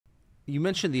You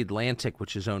mentioned The Atlantic,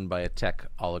 which is owned by a tech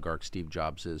oligarch, Steve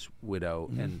Jobs' widow,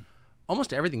 and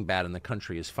almost everything bad in the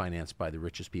country is financed by the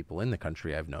richest people in the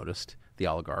country, I've noticed, the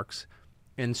oligarchs.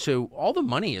 And so all the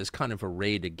money is kind of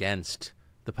arrayed against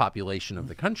the population of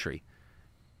the country.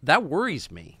 That worries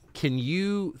me. Can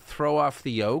you throw off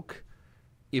the yoke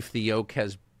if the yoke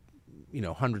has,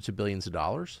 hundreds of billions of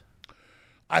dollars?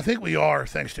 I think we are,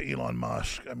 thanks to Elon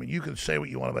Musk. I mean, you can say what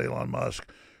you want about Elon Musk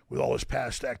with all his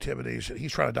past activities.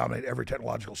 He's trying to dominate every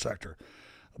technological sector.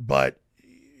 But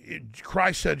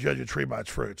Christ said, judge a tree by its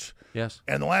fruits. Yes.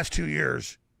 And the last 2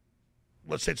 years,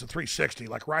 let's say it's a 360,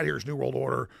 like right here's New World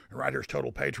Order and right here's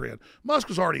Total Patriot. Musk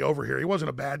was already over here. He wasn't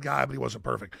a bad guy, but he wasn't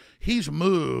perfect. He's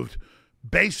moved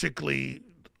basically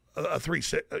a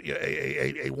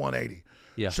 180.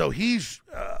 Yeah. So he's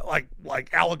like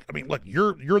Alex. I mean, look,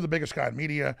 you're the biggest guy in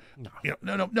media.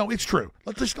 No, it's true.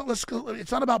 Let's go.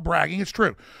 It's not about bragging. It's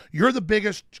true. You're the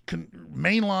biggest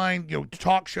mainline,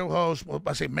 talk show host. Well,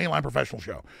 I say mainline professional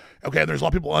show. Okay, there's a lot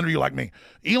of people under you like me.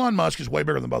 Elon Musk is way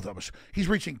bigger than both of us. He's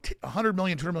reaching 100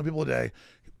 million, 200 million people a day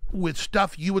with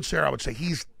stuff you would say, or I would say,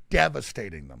 he's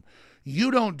devastating them.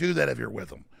 You don't do that if you're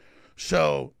with him.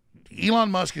 So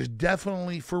Elon Musk is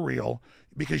definitely for real,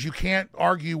 because you can't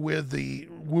argue with the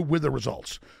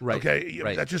results. Right. Okay.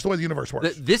 Right. That's just the way the universe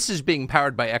works. This is being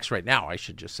powered by X right now, I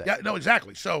should just say. Yeah. No.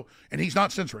 Exactly. So, and he's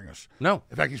not censoring us. No.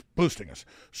 In fact, he's boosting us,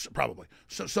 probably.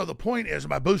 So the point is,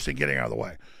 by boosting, getting out of the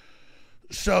way.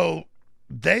 So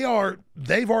they've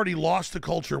already lost the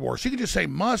culture war. So you can just say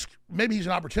Musk, maybe he's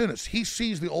an opportunist. He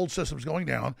sees the old systems going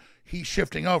down. He's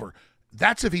shifting over.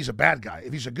 That's if he's a bad guy.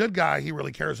 If he's a good guy, he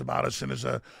really cares about us and is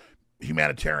a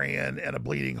humanitarian and a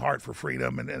bleeding heart for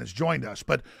freedom and has joined us.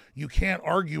 But you can't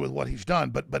argue with what he's done.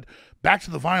 But back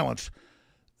to the violence.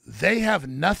 They have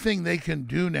nothing they can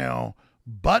do now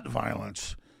but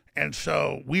violence. And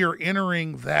so we are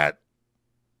entering that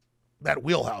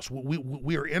wheelhouse.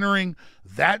 We are entering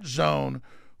that zone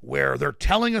where they're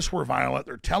telling us we're violent,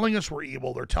 they're telling us we're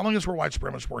evil, they're telling us we're white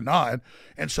supremacists, we're not.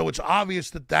 And so it's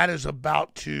obvious that is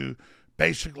about to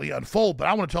basically unfold. But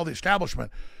I want to tell the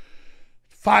establishment,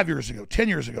 5 years ago, 10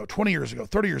 years ago, 20 years ago,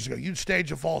 30 years ago, you'd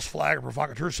stage a false flag or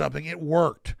provocateur or something. It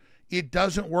worked. It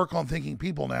doesn't work on thinking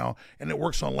people now, and it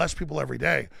works on less people every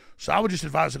day. So I would just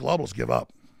advise the globalists give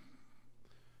up.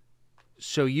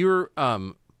 So you're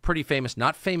pretty famous,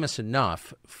 not famous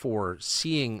enough for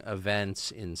seeing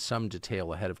events in some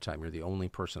detail ahead of time. You're the only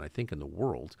person, I think, in the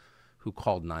world who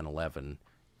called 9/11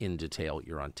 in detail.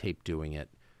 You're on tape doing it.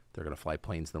 They're going to fly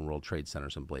planes in the World Trade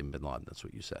Centers and blame bin Laden. That's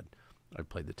what you said. I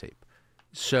played the tape.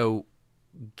 So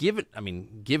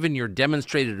given your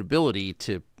demonstrated ability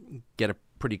to get a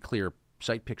pretty clear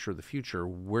sight picture of the future,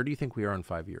 where do you think we are in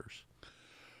 5 years?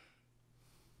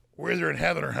 We're either in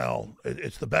heaven or hell.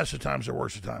 It's the best of times or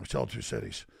worst of times. Tell two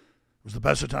cities. It was the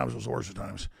best of times. It was the worst of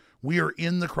times. We are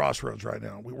in the crossroads right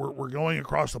now. We're going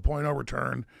across the point of no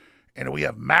return, and we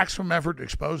have maximum effort to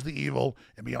expose the evil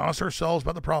and be honest ourselves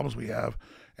about the problems we have,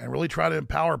 and really try to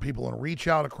empower people and reach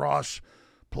out across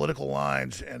political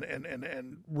lines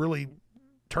and really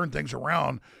turn things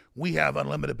around. We have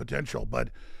unlimited potential. But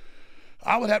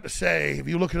I would have to say, if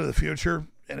you look into the future,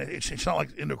 and it's not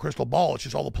like into a crystal ball, it's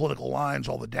just all the political lines,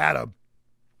 all the data.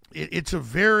 It's a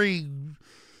very,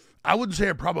 I wouldn't say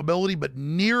a probability, but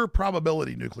near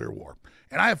probability nuclear war.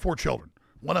 And I have 4 children.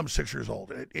 One of them 6 years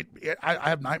old. I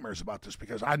have nightmares about this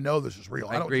because I know this is real.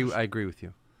 I agree with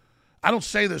you. I don't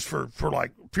say this for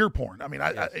like fear porn. I mean,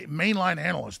 mainline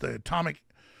analysts, the atomic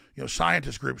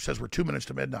scientist group says we're 2 minutes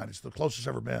to midnight. It's the closest it's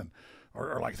ever been,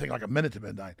 or like I think like a minute to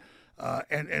midnight.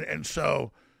 And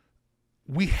so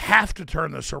we have to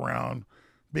turn this around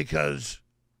because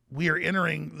we are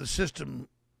entering the system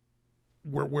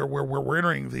where we're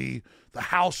entering the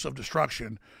house of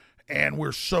destruction, and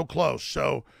we're so close.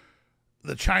 So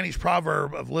the Chinese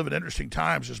proverb of live in interesting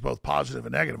times is both positive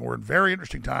and negative. We're in very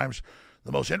interesting times,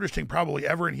 the most interesting probably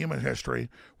ever in human history.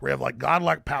 We have like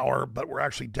godlike power, but we're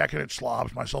actually decadent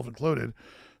slobs, myself included.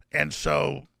 And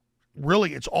so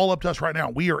really it's all up to us right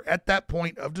now. We are at that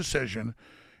point of decision.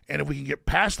 And if we can get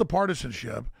past the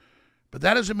partisanship, but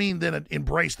that doesn't mean then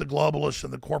embrace the globalists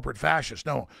and the corporate fascists.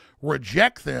 No,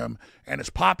 reject them. And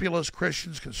as populists,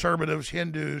 Christians, conservatives,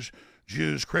 Hindus,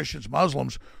 Jews, Christians,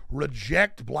 Muslims,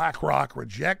 reject BlackRock,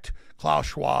 reject Klaus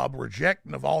Schwab, reject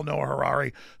Naval Noah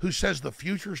Harari, who says the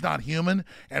future's not human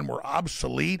and we're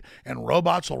obsolete and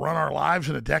robots will run our lives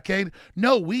in a decade.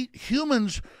 No, we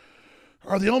humans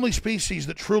are the only species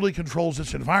that truly controls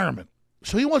its environment.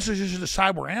 So he wants us just to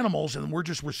decide we're animals and we're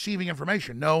just receiving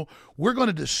information. No, we're going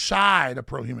to decide a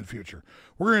pro-human future.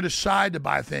 We're going to decide to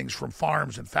buy things from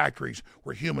farms and factories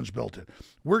where humans built it.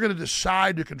 We're going to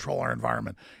decide to control our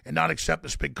environment and not accept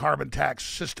this big carbon tax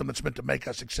system that's meant to make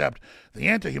us accept the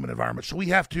anti-human environment. So we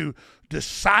have to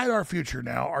decide our future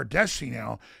now, our destiny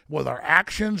now, with our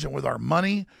actions and with our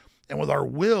money and with our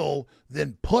will,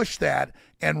 then push that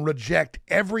and reject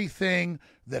everything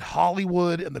that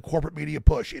Hollywood and the corporate media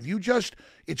push. If you just,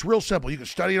 it's real simple. You can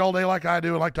study it all day like I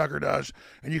do and like Tucker does,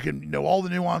 and you can know all the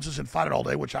nuances and fight it all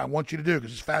day, which I want you to do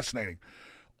because it's fascinating.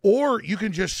 Or you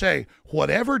can just say,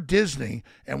 whatever Disney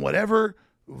and whatever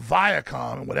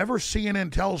Viacom and whatever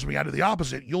CNN tells me, I do the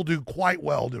opposite. You'll do quite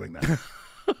well doing that.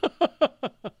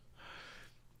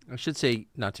 I should say,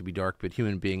 not to be dark, but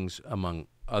human beings, among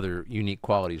other unique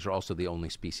qualities, are also the only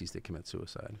species that commit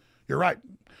suicide. You're right.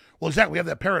 Well, exactly. We have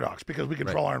that paradox because we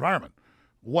control our environment.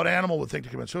 What animal would think to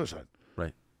commit suicide?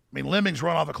 Right. I mean, lemmings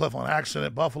run off a cliff on an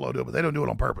accident. Buffalo do it, but they don't do it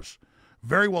on purpose.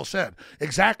 Very well said.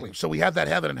 Exactly. So we have that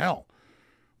heaven and hell.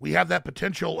 We have that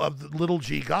potential of the little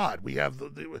g God. We have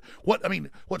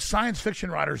what science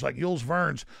fiction writers like Jules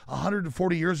Verne's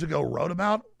 140 years ago wrote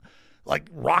about, like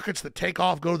rockets that take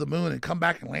off, go to the moon, and come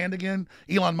back and land again.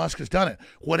 Elon Musk has done it.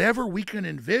 Whatever we can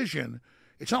envision,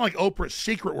 it's not like Oprah's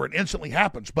Secret where it instantly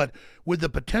happens, but with the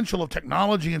potential of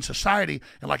technology and society,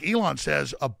 and like Elon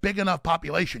says, a big enough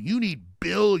population, you need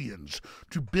billions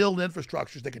to build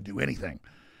infrastructures that can do anything.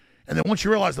 And then once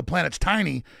you realize the planet's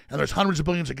tiny and there's hundreds of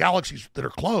billions of galaxies that are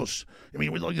close, I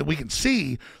mean, we can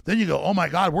see, then you go, oh my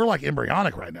God, we're like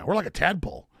embryonic right now. We're like a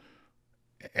tadpole.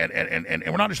 And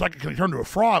we're not just like, can we turn to a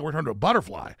frog? We're turning to a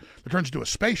butterfly that turns into a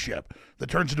spaceship that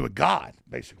turns into a god,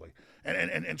 basically.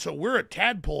 And so we're a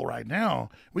tadpole right now.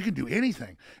 We can do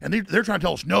anything. And they're trying to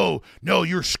tell us, no,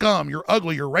 you're scum, you're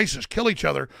ugly, you're racist, kill each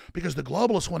other, because the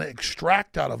globalists want to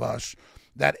extract out of us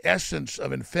that essence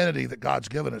of infinity that God's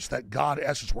given us, that God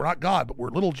essence. We're not God, but we're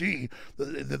little g,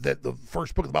 that the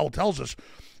first book of the Bible tells us.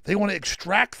 They want to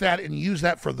extract that and use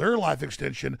that for their life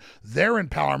extension, their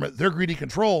empowerment, their greedy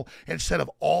control, instead of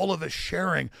all of us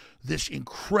sharing this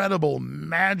incredible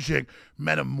magic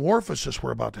metamorphosis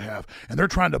we're about to have. And they're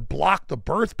trying to block the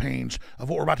birth pains of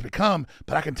what we're about to become,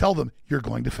 but I can tell them, you're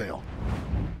going to fail.